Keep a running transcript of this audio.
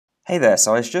Hey there,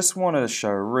 so I just wanted to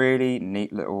show a really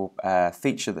neat little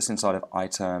feature that's inside of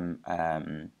iTerm.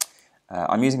 I'm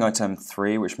using iTerm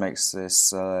 3, which makes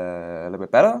this a little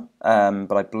bit better,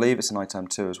 but I believe it's in iTerm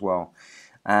 2 as well.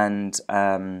 And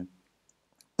the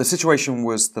situation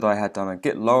was that I had done a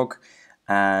git log,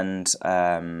 and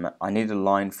I needed a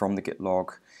line from the git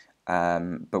log,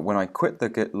 but when I quit the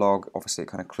git log, obviously it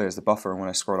kind of clears the buffer, and when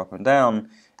I scroll up and down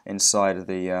inside of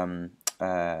the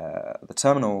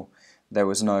terminal, there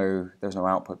was no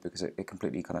output because it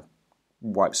completely kind of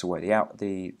wipes away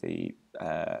the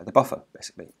buffer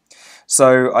basically.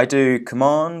 So I do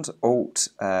Command Alt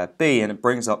B and it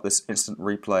brings up this instant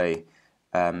replay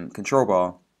control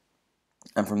bar,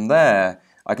 and from there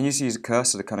I can just use a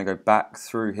cursor to kind of go back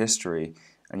through history,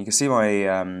 and you can see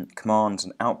my commands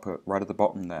and output right at the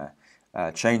bottom there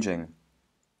changing.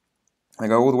 I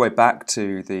go all the way back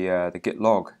to the git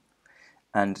log,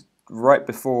 and right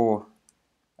before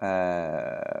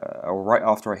or right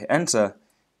after I hit enter,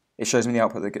 it shows me the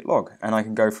output of the git log, and I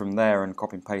can go from there and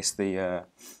copy and paste the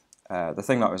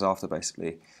thing that I was after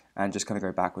basically, and just kind of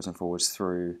go backwards and forwards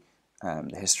through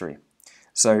the history.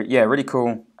 So yeah, really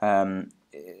cool.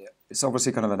 It's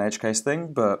obviously kind of an edge case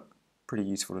thing, but pretty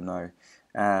useful to know.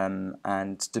 And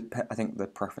I think the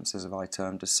preferences of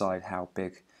iTerm decide how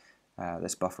big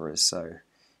this buffer is, so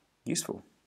useful.